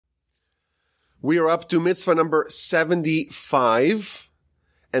We are up to mitzvah number 75,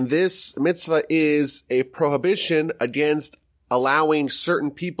 and this mitzvah is a prohibition against allowing certain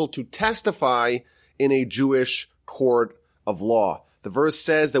people to testify in a Jewish court of law. The verse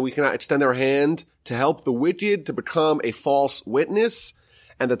says that we cannot extend our hand to help the wicked to become a false witness,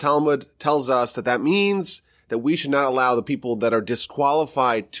 and the Talmud tells us that that means that we should not allow the people that are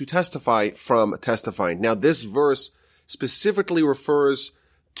disqualified to testify from testifying. Now, this verse specifically refers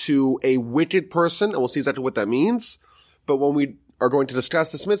to a wicked person, and we'll see exactly what that means. But when we are going to discuss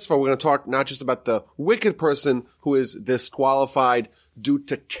this mitzvah, we're going to talk not just about the wicked person who is disqualified due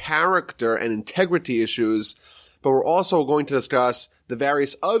to character and integrity issues, but we're also going to discuss the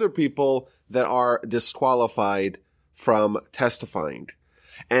various other people that are disqualified from testifying.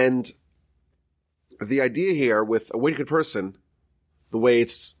 And the idea here with a wicked person, the way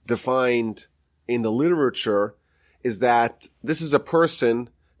it's defined in the literature, is that this is a person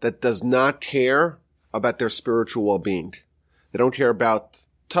that does not care about their spiritual well-being. They don't care about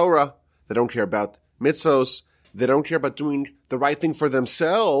Torah. They don't care about mitzvos. They don't care about doing the right thing for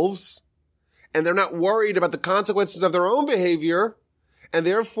themselves. And they're not worried about the consequences of their own behavior. And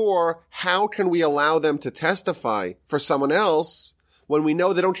therefore, how can we allow them to testify for someone else when we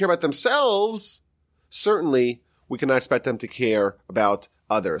know they don't care about themselves? Certainly, we cannot expect them to care about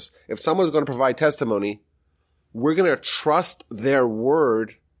others. If someone is going to provide testimony, we're going to trust their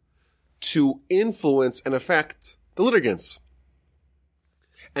word to influence and affect the litigants.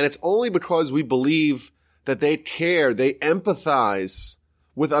 And it's only because we believe that they care, they empathize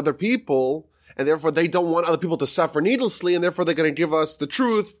with other people, and therefore they don't want other people to suffer needlessly, and therefore they're going to give us the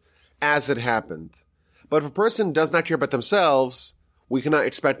truth as it happened. But if a person does not care about themselves, we cannot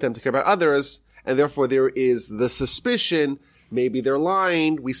expect them to care about others, and therefore there is the suspicion, maybe they're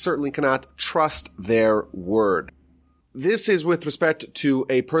lying, we certainly cannot trust their word. This is with respect to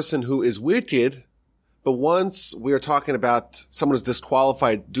a person who is wicked, but once we are talking about someone who's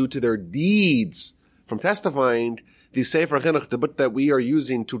disqualified due to their deeds from testifying, the Sefer Chinuch, the book that we are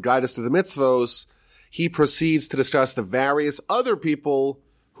using to guide us through the mitzvos, he proceeds to discuss the various other people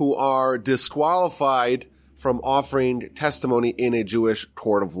who are disqualified from offering testimony in a Jewish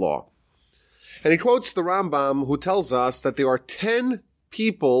court of law. And he quotes the Rambam, who tells us that there are 10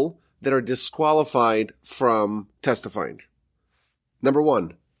 people that are disqualified from testifying. Number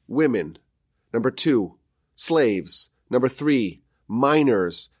 1, women. Number 2, slaves. Number 3,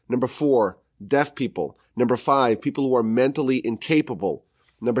 minors. Number 4, deaf people. Number 5, people who are mentally incapable.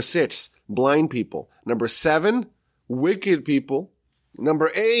 Number 6, blind people. Number 7, wicked people.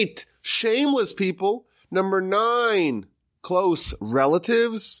 Number 8, shameless people. Number 9, close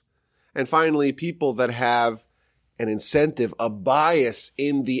relatives. And finally, people that have an incentive, a bias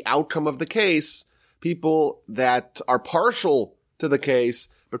in the outcome of the case, people that are partial to the case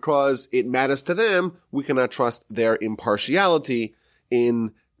because it matters to them. We cannot trust their impartiality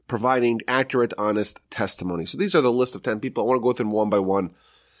in providing accurate, honest testimony. So these are the list of 10 people. I want to go through them one by one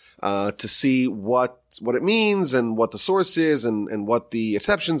to see what it means and what the source is and what the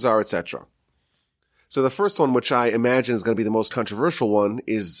exceptions are, etc. So the first one, which I imagine is going to be the most controversial one,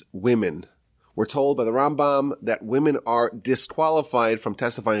 is women. We're told by the Rambam that women are disqualified from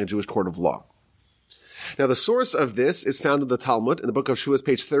testifying in a Jewish court of law. Now, the source of this is found in the Talmud, in the book of Shuas,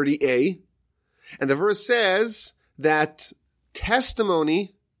 page 30a. And the verse says that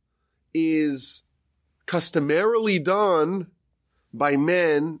testimony is customarily done by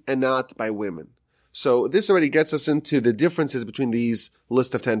men and not by women. So this already gets us into the differences between these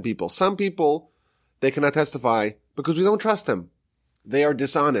list of 10 people. Some people, they cannot testify because we don't trust them. They are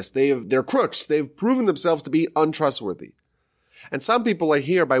dishonest. They're crooks. They've proven themselves to be untrustworthy. And some people are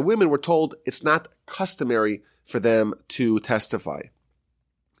here by women were told it's not customary for them to testify.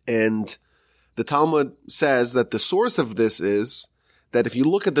 And the Talmud says that the source of this is that if you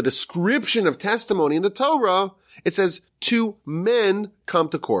look at the description of testimony in the Torah, it says 2 men come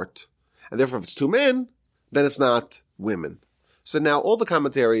to court. And therefore, if it's 2 men, then it's not women. So now all the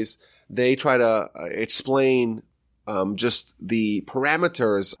commentaries, they try to explain just the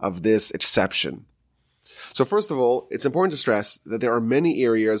parameters of this exception. So first of all, it's important to stress that there are many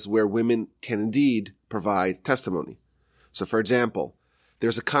areas where women can indeed provide testimony. So for example,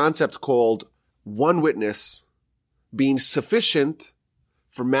 there's a concept called one witness being sufficient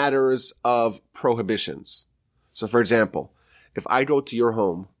for matters of prohibitions. So for example, if I go to your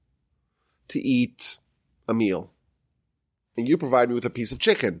home to eat a meal and you provide me with a piece of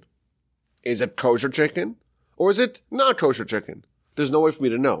chicken, is it kosher chicken or is it not kosher chicken? There's no way for me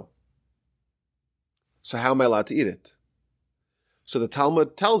to know. So how am I allowed to eat it? So the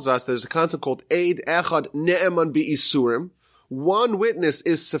Talmud tells us there's a concept called Eid Echad Ne'eman Be'isurim. One witness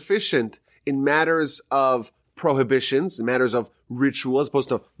is sufficient in matters of prohibitions, in matters of ritual, as opposed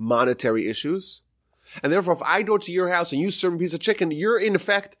to monetary issues. And therefore, if I go to your house and you serve me a piece of chicken, you're in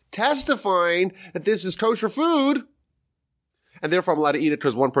effect testifying that this is kosher food, and therefore I'm allowed to eat it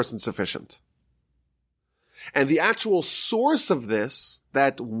because one person's sufficient. And the actual source of this,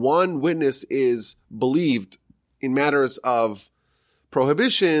 that one witness is believed in matters of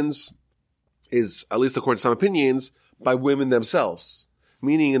prohibitions, is, at least according to some opinions, by women themselves.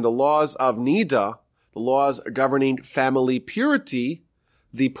 Meaning in the laws of Nida, the laws governing family purity,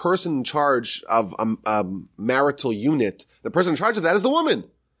 the person in charge of a marital unit, the person in charge of that is the woman.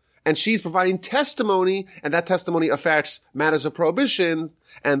 And she's providing testimony, and that testimony affects matters of prohibition,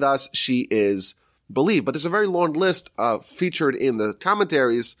 and thus she is believed. But there's a very long list featured in the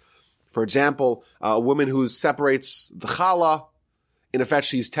commentaries. For example, a woman who separates the challah, in effect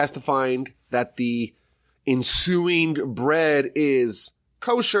she's testifying that the ensuing bread is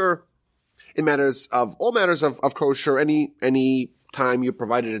kosher. In matters of, all matters of kosher, any time you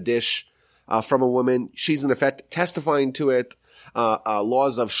provided a dish from a woman, she's in effect testifying to it.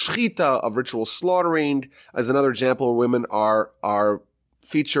 Laws of shchita, of ritual slaughtering, as another example where women are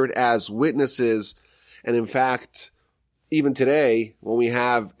featured as witnesses. And in fact, even today, when we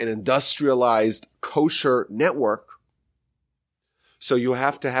have an industrialized kosher network, so you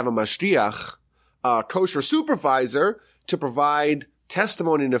have to have a mashgiach, a kosher supervisor, to provide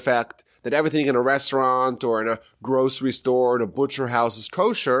testimony in effect that everything in a restaurant or in a grocery store or in a butcher house is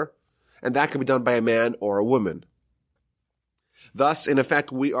kosher, and that can be done by a man or a woman. Thus, in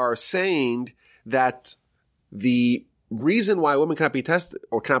effect, we are saying that the reason why women cannot be tested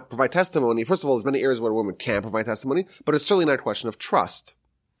or cannot provide testimony, first of all, there's many areas where women can provide testimony, but it's certainly not a question of trust.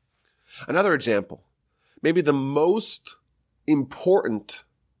 Another example, maybe the most important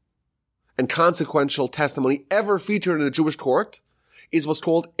and consequential testimony ever featured in a Jewish court is what's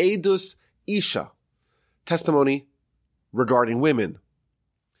called Edus Isha, testimony regarding women.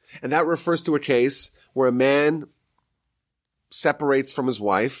 And that refers to a case where a man separates from his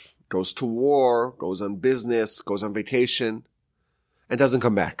wife, goes to war, goes on business, goes on vacation, and doesn't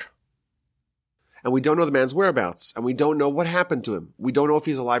come back. And we don't know the man's whereabouts, and we don't know what happened to him. We don't know if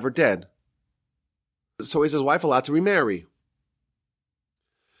he's alive or dead. So is his wife allowed to remarry?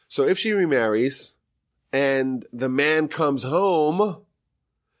 So if she remarries, and the man comes home,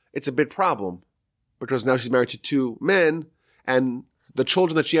 it's a big problem, because now she's married to two men, and the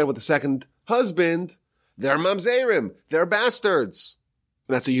children that she had with the second husband, they're mamzerim, they're bastards.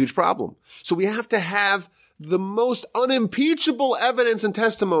 And that's a huge problem. So we have to have the most unimpeachable evidence and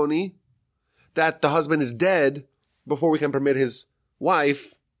testimony that the husband is dead before we can permit his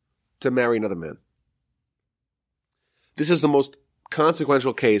wife to marry another man. This is the most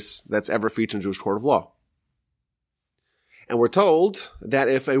consequential case that's ever featured in Jewish court of law. And we're told that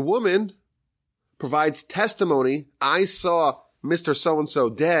if a woman provides testimony, I saw Mr.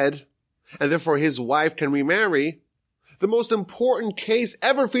 So-and-so dead, and therefore his wife can remarry, the most important case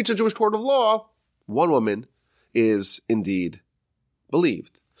ever featured in Jewish court of law, one woman is indeed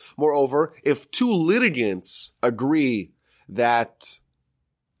believed. Moreover, if two litigants agree that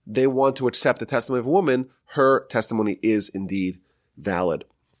they want to accept the testimony of a woman, her testimony is indeed valid.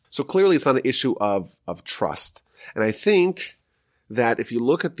 So clearly it's not an issue of trust. And I think that if you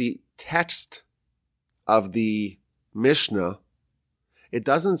look at the text of the Mishnah, it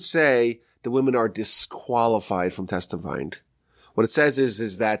doesn't say the women are disqualified from testifying. What it says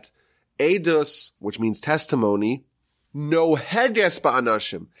is that edus, which means testimony, no heges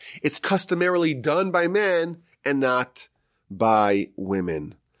ba'anashim. It's customarily done by men and not by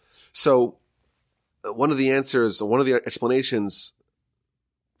women. So one of the answers, one of the explanations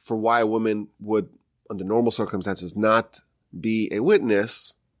for why a woman would, under normal circumstances, not be a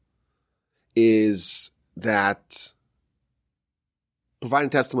witness is that providing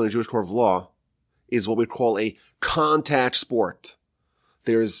testimony in Jewish court of law is what we call a contact sport.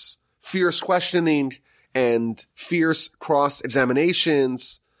 There's fierce questioning and fierce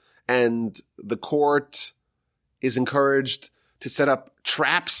cross-examinations, and the court is encouraged to set up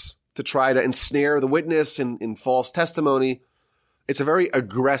traps to try to ensnare the witness in false testimony. It's a very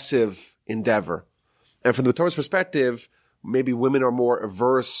aggressive endeavor. And from the Torah's perspective, maybe women are more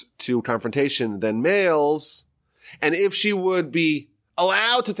averse to confrontation than males. And if she would be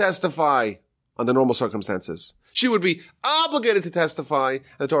allowed to testify under normal circumstances, she would be obligated to testify. And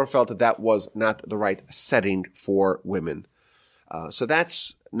the Torah felt that that was not the right setting for women. So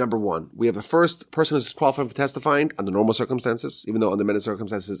that's number one. We have the first person who's qualified for testifying under normal circumstances, even though under many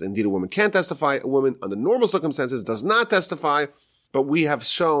circumstances, indeed, a woman can testify. A woman under normal circumstances does not testify, but we have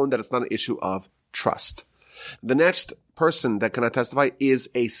shown that it's not an issue of trust. The next person that cannot testify is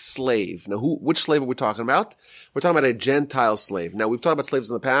a slave. Now, which slave are we talking about? We're talking about a Gentile slave. Now, we've talked about slaves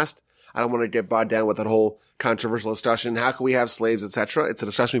in the past. I don't want to get bogged down with that whole controversial discussion. How can we have slaves, etc.? It's a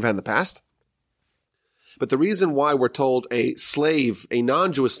discussion we've had in the past. But the reason why we're told a slave, a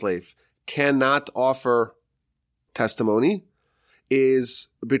non-Jewish slave, cannot offer testimony is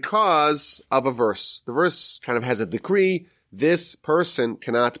because of a verse. The verse kind of has a decree. This person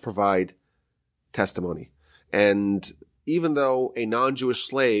cannot provide testimony. And even though a non-Jewish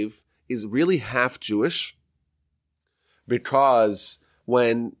slave is really half Jewish, because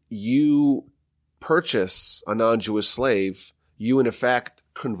when you purchase a non-Jewish slave, you in effect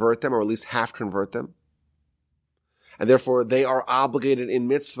convert them, or at least half convert them. And therefore they are obligated in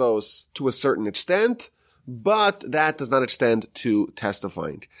mitzvos to a certain extent, but that does not extend to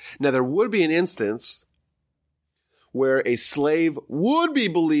testifying. Now there would be an instance where a slave would be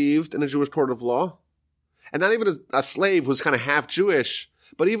believed in a Jewish court of law, and not even a slave who's kind of half Jewish,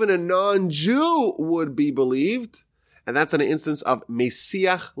 but even a non-Jew would be believed. And that's an instance of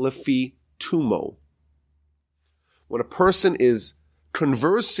Mesiach Lefi Tumo. When a person is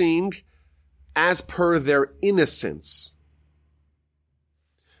conversing as per their innocence.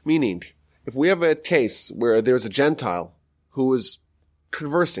 Meaning, if we have a case where there's a Gentile who is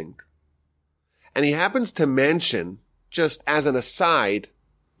conversing, and he happens to mention, just as an aside,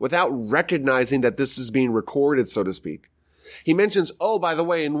 without recognizing that this is being recorded, so to speak, he mentions, oh, by the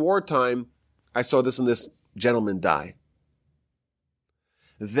way, in wartime, I saw this and this gentleman die.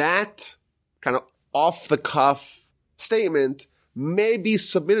 That kind of off-the-cuff statement may be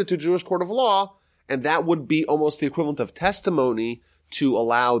submitted to a Jewish court of law, and that would be almost the equivalent of testimony to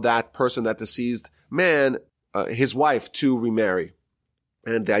allow that person, that deceased man, his wife, to remarry.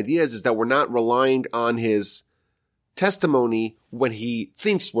 And the idea is that we're not relying on his testimony when he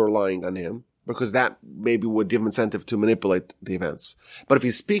thinks we're relying on him, because that maybe would give him incentive to manipulate the events. But if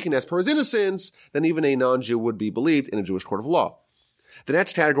he's speaking as per his innocence, then even a non-Jew would be believed in a Jewish court of law. The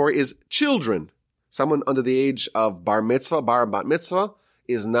next category is children. Someone under the age of bar mitzvah, bar bat mitzvah,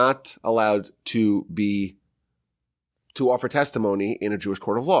 is not allowed to offer testimony in a Jewish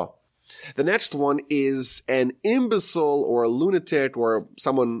court of law. The next one is an imbecile or a lunatic or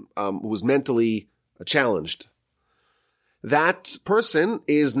someone who's mentally challenged. That person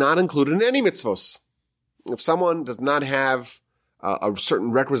is not included in any mitzvos. If someone does not have a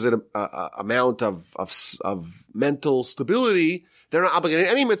certain requisite amount of mental stability, they're not obligated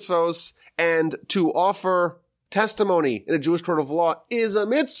to any mitzvos, and to offer testimony in a Jewish court of law is a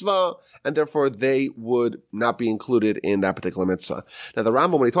mitzvah, and therefore they would not be included in that particular mitzvah. Now the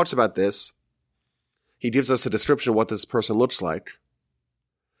Rambam, when he talks about this, he gives us a description of what this person looks like.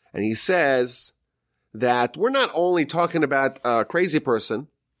 And he says that we're not only talking about a crazy person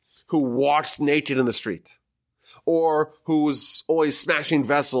who walks naked in the street, or who's always smashing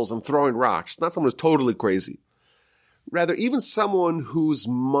vessels and throwing rocks. Not someone who's totally crazy. Rather, even someone whose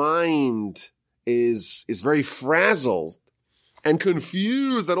mind is very frazzled and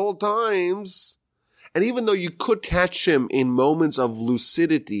confused at all times. And even though you could catch him in moments of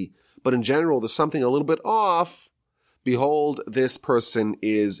lucidity, but in general there's something a little bit off, behold, this person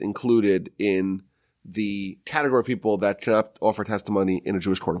is included in the category of people that cannot offer testimony in a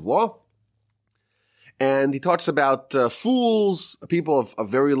Jewish court of law. And he talks about fools, people of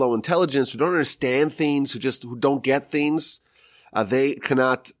very low intelligence who don't understand things, who don't get things. They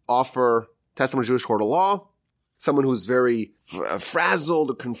cannot offer testimony in Jewish court of law. Someone who's very frazzled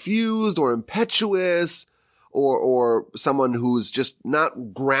or confused or impetuous, or someone who's just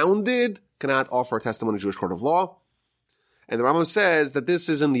not grounded cannot offer testimony in Jewish court of law. And the Rambam says that this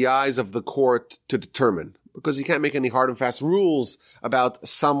is in the eyes of the court to determine, because you can't make any hard and fast rules about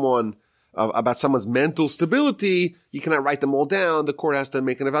someone's mental stability. You cannot write them all down. The court has to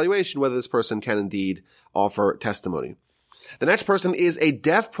make an evaluation whether this person can indeed offer testimony. The next person is a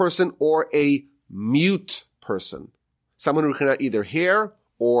deaf person or a mute person. Someone who cannot either hear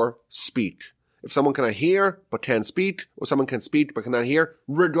or speak. If someone cannot hear but can speak, or someone can speak but cannot hear,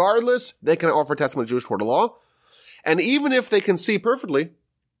 regardless, they can offer testimony in Jewish court of law. And even if they can see perfectly,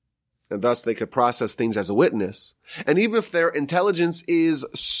 and thus they could process things as a witness, and even if their intelligence is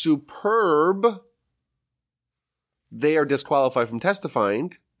superb, they are disqualified from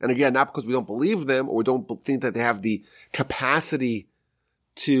testifying. And again, not because we don't believe them or we don't think that they have the capacity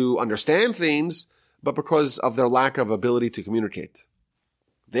to understand things, but because of their lack of ability to communicate.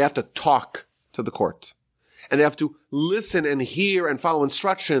 They have to talk to the court, and they have to listen and hear and follow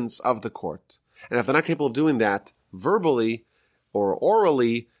instructions of the court. And if they're not capable of doing that verbally or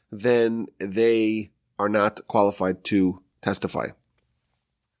orally, then they are not qualified to testify.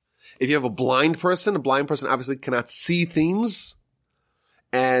 If you have a blind person obviously cannot see things,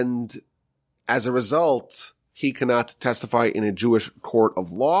 and as a result, he cannot testify in a Jewish court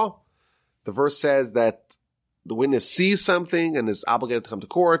of law. The verse says that the witness sees something and is obligated to come to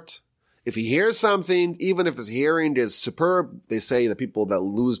court. If he hears something, even if his hearing is superb, they say that people that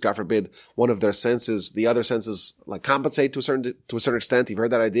lose, God forbid, one of their senses, the other senses like compensate to a certain extent. You've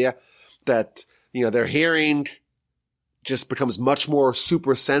heard that idea that, their hearing just becomes much more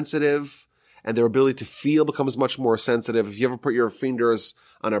super sensitive and their ability to feel becomes much more sensitive. If you ever put your fingers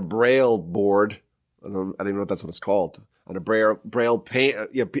on a braille board, I don't even know what that's what it's called, on a braille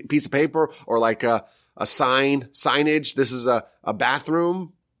piece of paper or like a signage. This is a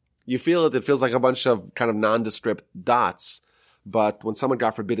bathroom. You feel it. It feels like a bunch of kind of nondescript dots. But when someone,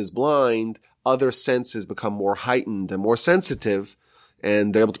 God forbid, is blind, other senses become more heightened and more sensitive,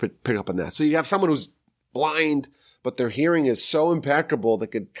 and they're able to pick up on that. So you have someone who's blind, but their hearing is so impeccable they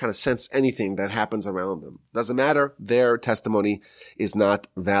could kind of sense anything that happens around them. Doesn't matter. Their testimony is not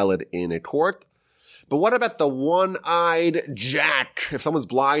valid in a court. But what about the one-eyed jack? If someone's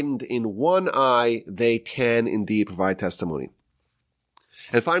blind in one eye, they can indeed provide testimony.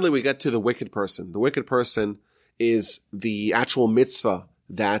 And finally, we get to the wicked person. The wicked person is the actual mitzvah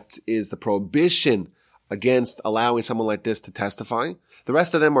that is the prohibition against allowing someone like this to testify. The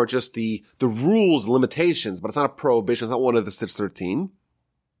rest of them are just the rules, limitations, but it's not a prohibition. It's not one of the 613.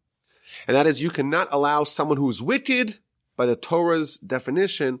 And that is, you cannot allow someone who's wicked by the Torah's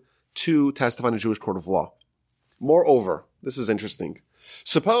definition to testify in a Jewish court of law. Moreover, this is interesting.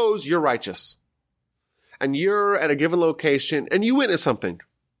 Suppose you're righteous and you're at a given location and you witness something.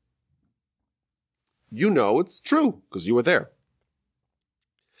 You know it's true because you were there.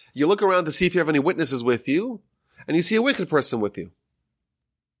 You look around to see if you have any witnesses with you, and you see a wicked person with you.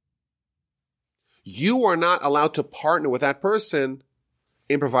 You are not allowed to partner with that person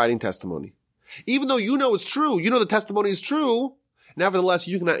in providing testimony. Even though you know it's true, you know the testimony is true, nevertheless,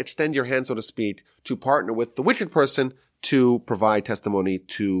 you cannot extend your hand, so to speak, to partner with the wicked person to provide testimony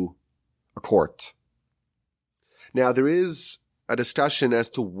to a court. Now, there is a discussion as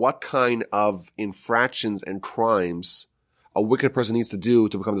to what kind of infractions and crimes a wicked person needs to do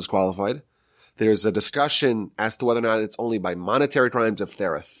to become disqualified. There's a discussion as to whether or not it's only by monetary crimes, if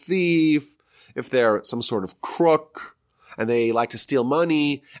they're a thief, if they're some sort of crook, and they like to steal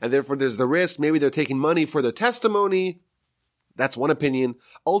money, and therefore there's the risk, maybe they're taking money for their testimony. That's one opinion.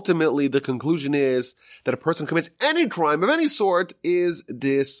 Ultimately, the conclusion is that a person who commits any crime of any sort is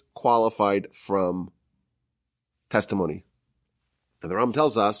disqualified from testimony. And the Rambam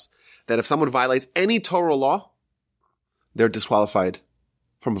tells us that if someone violates any Torah law, they're disqualified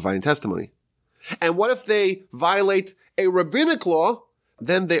from providing testimony. And what if they violate a rabbinic law?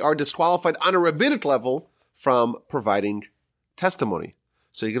 Then they are disqualified on a rabbinic level from providing testimony.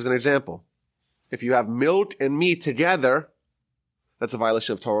 So he gives an example. If you have milk and meat together, that's a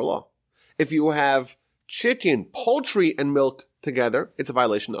violation of Torah law. If you have chicken, poultry, and milk together, it's a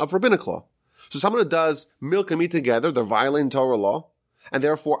violation of rabbinic law. So someone who does milk and meat together, they're violating Torah law, and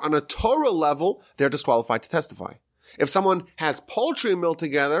therefore on a Torah level, they're disqualified to testify. If someone has poultry and milk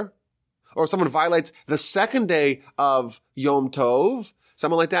together, or if someone violates the second day of Yom Tov,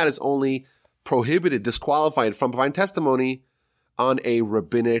 someone like that is only prohibited, disqualified from providing testimony on a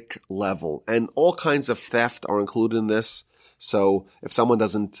rabbinic level. And all kinds of theft are included in this. So if someone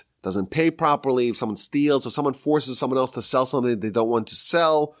doesn't pay properly, if someone steals, if someone forces someone else to sell something they don't want to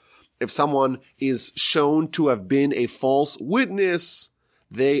sell, if someone is shown to have been a false witness,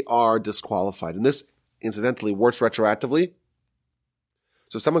 they are disqualified. And this, incidentally, works retroactively.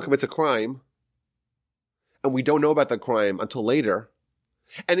 So if someone commits a crime, and we don't know about the crime until later,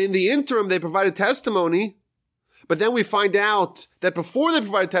 and in the interim they provided testimony, but then we find out that before they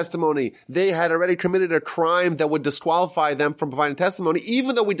provided testimony, they had already committed a crime that would disqualify them from providing testimony,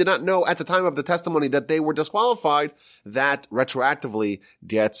 even though we did not know at the time of the testimony that they were disqualified, that retroactively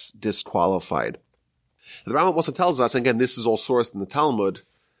gets disqualified. The Rambam also tells us, and again, this is all sourced in the Talmud,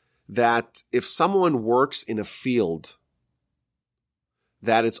 that if someone works in a field,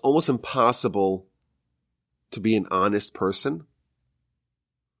 that it's almost impossible to be an honest person.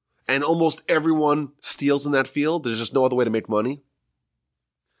 And almost everyone steals in that field. There's just no other way to make money.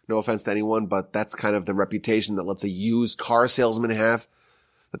 No offense to anyone, but that's kind of the reputation that, let's say, used car salesmen have.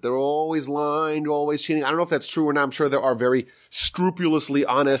 That they're always lying, always cheating. I don't know if that's true or not. I'm sure there are very scrupulously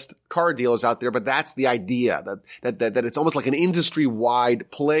honest car dealers out there, but that's the idea, that it's almost like an industry-wide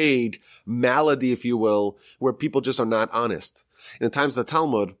plague, malady, if you will, where people just are not honest. In the times of the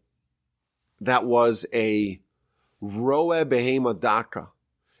Talmud, that was a roe behema daka.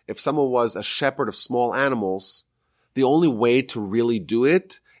 If someone was a shepherd of small animals, the only way to really do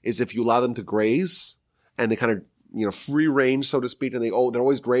it is if you allow them to graze and they kind of, free range, so to speak, and they're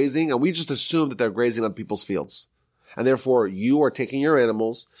always grazing, and we just assume that they're grazing on people's fields. And therefore, you are taking your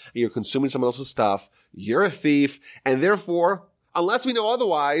animals, and you're consuming someone else's stuff, you're a thief, and therefore, unless we know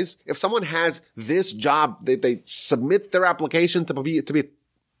otherwise, if someone has this job, they submit their application to be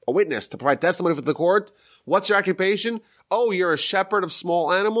a witness, to provide testimony for the court, what's your occupation? Oh, you're a shepherd of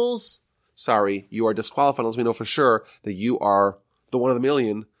small animals? Sorry, you are disqualified unless we know for sure that you are the one of the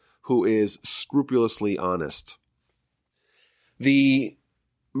million who is scrupulously honest. The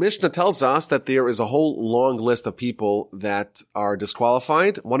Mishnah tells us that there is a whole long list of people that are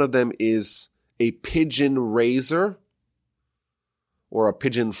disqualified. One of them is a pigeon raiser or a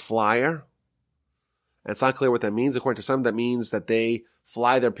pigeon flyer. And it's not clear what that means. According to some, that means that they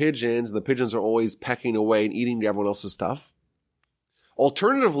fly their pigeons and the pigeons are always pecking away and eating everyone else's stuff.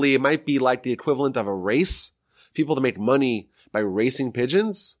 Alternatively, it might be like the equivalent of a race. People that make money by racing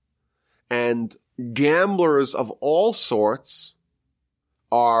pigeons. And gamblers of all sorts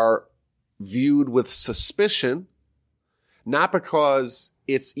are viewed with suspicion, not because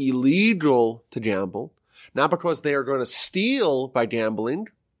it's illegal to gamble, not because they are going to steal by gambling,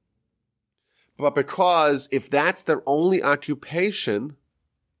 but because if that's their only occupation,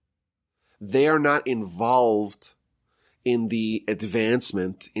 they are not involved in the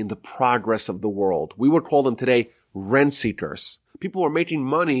advancement, in the progress of the world. We would call them today rent seekers. People who are making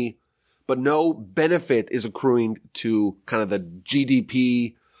money, but no benefit is accruing to kind of the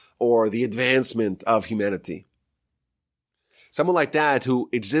GDP or the advancement of humanity. Someone like that who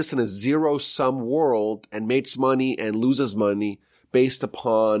exists in a zero-sum world and makes money and loses money based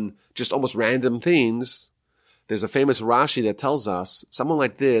upon just almost random things. There's a famous Rashi that tells us someone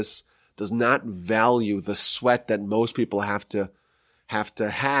like this does not value the sweat that most people have to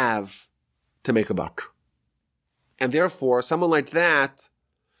make a buck. And therefore, someone like that,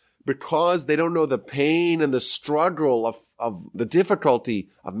 because they don't know the pain and the struggle of the difficulty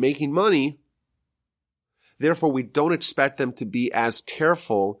of making money, therefore we don't expect them to be as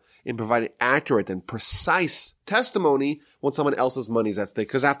careful in providing accurate and precise testimony when someone else's money is at stake.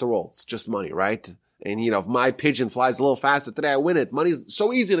 Because after all, it's just money, right? And if my pigeon flies a little faster today, I win it. Money's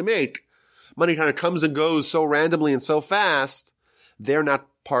so easy to make. Money kind of comes and goes so randomly and so fast. They're not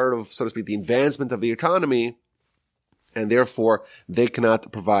part of, so to speak, the advancement of the economy. And therefore, they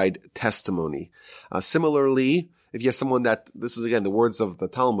cannot provide testimony. Similarly, if you have someone this is again the words of the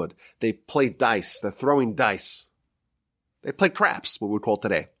Talmud, they play dice, they're throwing dice. They play craps, what we would call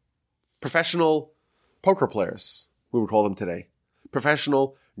today. Professional poker players, we would call them today.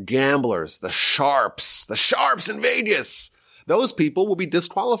 Professional gamblers, the sharps in Vegas. Those people will be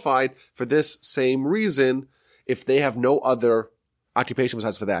disqualified for this same reason if they have no other occupation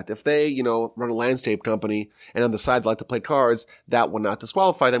besides for that. If they, run a landscape company and on the side they like to play cards, that will not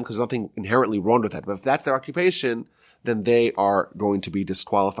disqualify them because there's nothing inherently wrong with that. But if that's their occupation, then they are going to be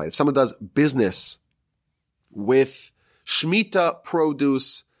disqualified. If someone does business with Shemitah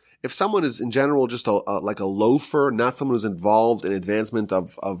produce, if someone is in general just like a loafer, not someone who's involved in advancement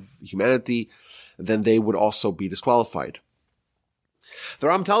of humanity, then they would also be disqualified. The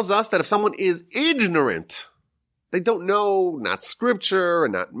Ram tells us that if someone is ignorant, they don't know not scripture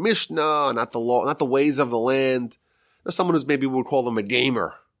and not Mishnah, not the law, not the ways of the land. There's someone who's maybe we would call them a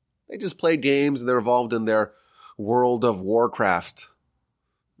gamer. They just play games and they're involved in their World of Warcraft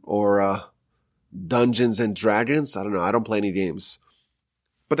or Dungeons and Dragons. I don't know. I don't play any games.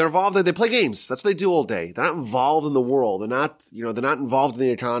 But they're involved, they play games. That's what they do all day. They're not involved in the world. They're not involved in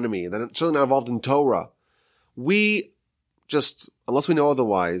the economy. They're certainly not involved in Torah. We just, unless we know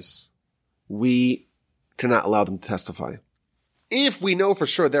otherwise, we cannot allow them to testify. If we know for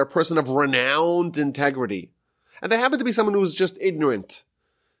sure they're a person of renowned integrity, and they happen to be someone who's just ignorant,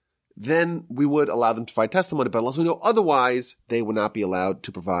 then we would allow them to provide testimony. But unless we know otherwise, they will not be allowed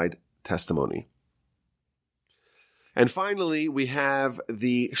to provide testimony. And finally, we have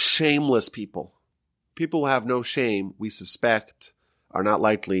the shameless people. People who have no shame, we suspect, are not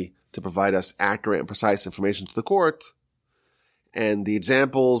likely to provide us accurate and precise information to the court. And the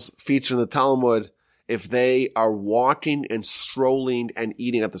examples featured in the Talmud, if they are walking and strolling and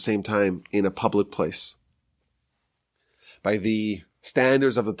eating at the same time in a public place. By the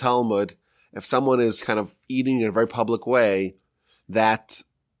standards of the Talmud, if someone is kind of eating in a very public way, that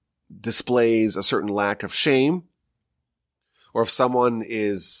displays a certain lack of shame. Or if someone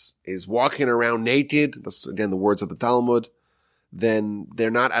is walking around naked, that's again the words of the Talmud, then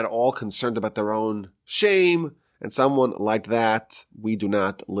they're not at all concerned about their own shame. And someone like that, we do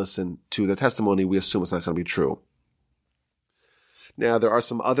not listen to their testimony. We assume it's not going to be true. Now, there are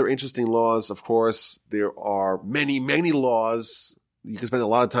some other interesting laws. Of course, there are many, many laws you can spend a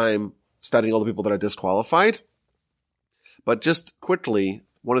lot of time studying all the people that are disqualified. But just quickly,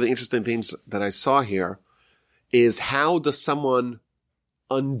 one of the interesting things that I saw here is how does someone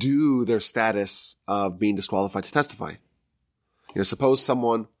undo their status of being disqualified to testify? Suppose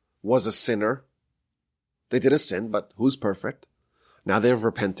someone was a sinner. They did a sin, but who's perfect? Now they've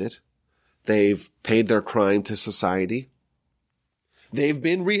repented. They've paid their crime to society. They've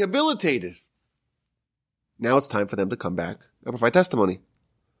been rehabilitated. Now it's time for them to come back and provide testimony.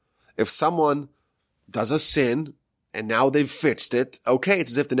 If someone does a sin and now they've fixed it, okay,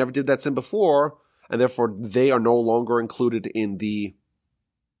 it's as if they never did that sin before, and therefore they are no longer included in the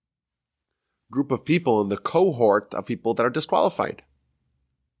group of people, in the cohort of people that are disqualified.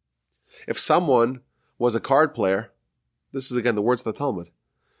 If someone was a card player, this is again the words of the Talmud,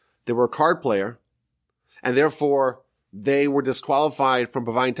 they were a card player, and therefore they were disqualified from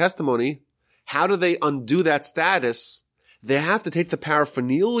providing testimony, how do they undo that status? They have to take the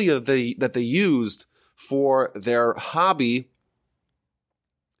paraphernalia that they used for their hobby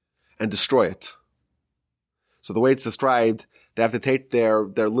and destroy it. So the way it's described, they have to take their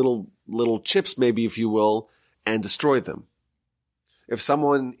little chips, maybe, if you will, and destroy them. If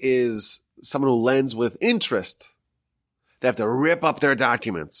someone is someone who lends with interest, they have to rip up their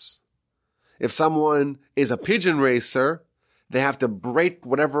documents. If someone is a pigeon racer, they have to break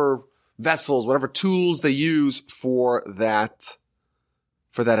whatever vessels, whatever tools they use for that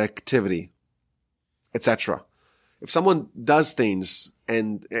activity, etc. If someone does things,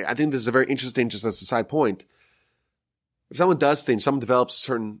 and I think this is a very interesting, just as a side point, if someone does things, someone develops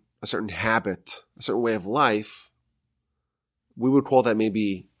a certain habit, a certain way of life, we would call that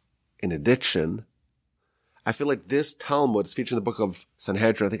maybe an addiction. I feel like this Talmud is featured in the book of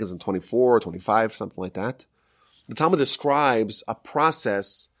Sanhedrin, I think it's in 24 or 25, something like that. The Talmud describes a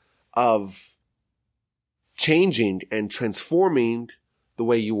process of changing and transforming the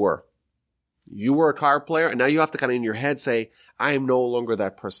way you were. You were a card player, and now you have to kind of in your head say, I am no longer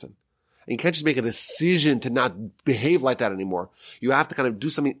that person. And you can't just make a decision to not behave like that anymore. You have to kind of do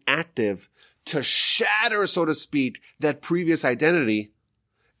something active to shatter, so to speak, that previous identity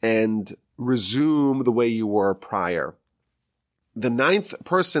and resume the way you were prior. The ninth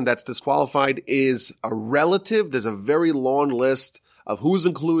person that's disqualified is a relative. There's a very long list of who's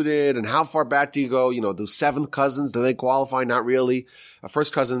included and how far back do you go. Do seventh cousins, do they qualify? Not really.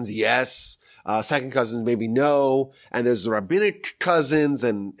 First cousins, yes. Second cousins, maybe no. And there's the rabbinic cousins,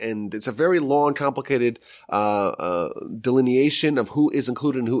 and it's a very long, complicated delineation of who is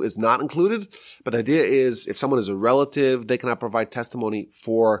included and who is not included. But the idea is, if someone is a relative, they cannot provide testimony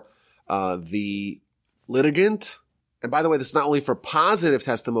for the litigant. And by the way, this is not only for positive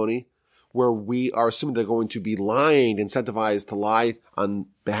testimony, where we are assuming they're going to be lying, incentivized to lie on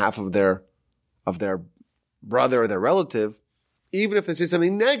behalf of their brother or their relative. Even if they say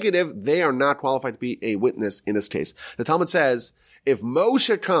something negative, they are not qualified to be a witness in this case. The Talmud says, if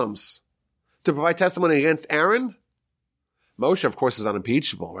Moshe comes to provide testimony against Aaron, Moshe, of course, is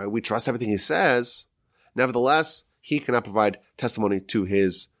unimpeachable, right? We trust everything he says. Nevertheless, he cannot provide testimony to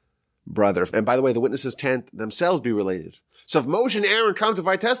his brother. And by the way, the witnesses can't themselves be related. So if Moshe and Aaron come to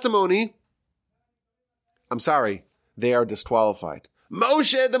provide testimony, I'm sorry, they are disqualified.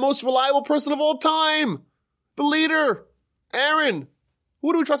 Moshe, the most reliable person of all time, the leader, Aaron.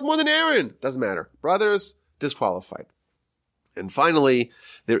 Who do we trust more than Aaron? Doesn't matter. Brothers, disqualified. And finally,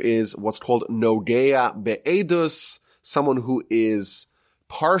 there is what's called nogea be'edus, someone who is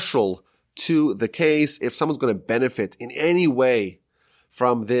partial to the case. If someone's going to benefit in any way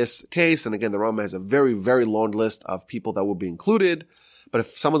from this case, and again, the Rambam has a very, very long list of people that will be included, but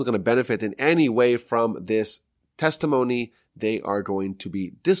if someone's going to benefit in any way from this testimony, they are going to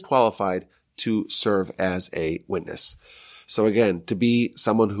be disqualified to serve as a witness. So again, to be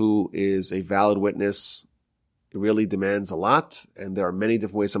someone who is a valid witness, it really demands a lot, and there are many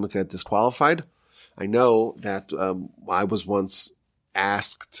different ways someone can get disqualified. I know that I was once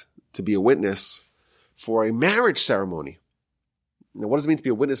asked to be a witness for a marriage ceremony. Now, what does it mean to be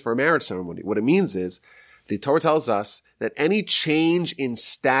a witness for a marriage ceremony? What it means is the Torah tells us that any change in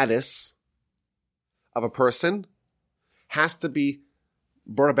status of a person has to be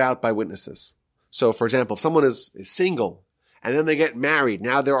brought about by witnesses. So, for example, if someone is single and then they get married,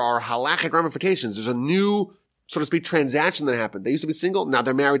 now there are halakhic ramifications. There's a new, so to speak, transaction that happened. They used to be single, now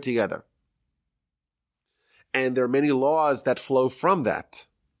they're married together. And there are many laws that flow from that.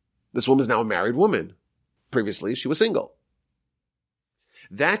 This woman is now a married woman. Previously, she was single.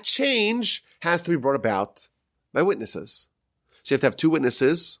 That change has to be brought about by witnesses. So you have to have two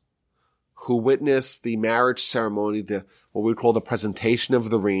witnesses who witness the marriage ceremony, what we call the presentation of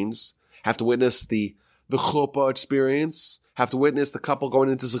the rings, have to witness the the chuppah experience, have to witness the couple going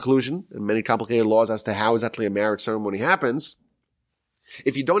into seclusion, and many complicated laws as to how exactly a marriage ceremony happens.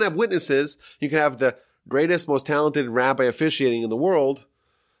 If you don't have witnesses, you can have the greatest, most talented rabbi officiating in the world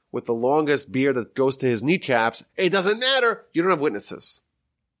with the longest beard that goes to his kneecaps. It doesn't matter. You don't have witnesses.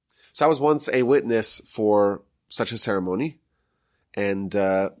 So I was once a witness for such a ceremony, and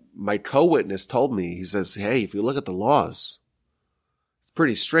my co-witness told me, he says, hey, if you look at the laws, it's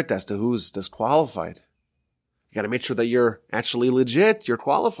pretty strict as to who's disqualified. You got to make sure that you're actually legit, you're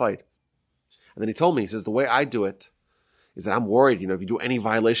qualified. And then he told me, he says, the way I do it is that I'm worried, if you do any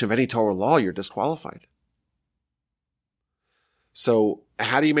violation of any Torah law, you're disqualified. So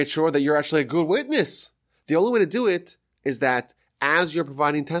how do you make sure that you're actually a good witness? The only way to do it is that as you're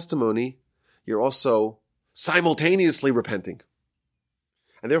providing testimony, you're also simultaneously repenting.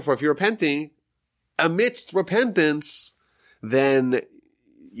 And therefore, if you're repenting amidst repentance, then,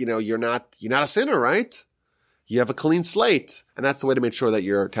 you're not a sinner, right? You have a clean slate. And that's the way to make sure that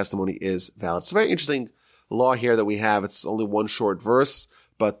your testimony is valid. It's a very interesting law here that we have. It's only one short verse,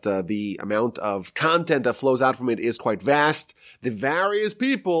 but the amount of content that flows out from it is quite vast. The various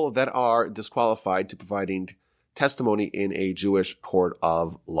people that are disqualified to providing testimony in a Jewish court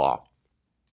of law.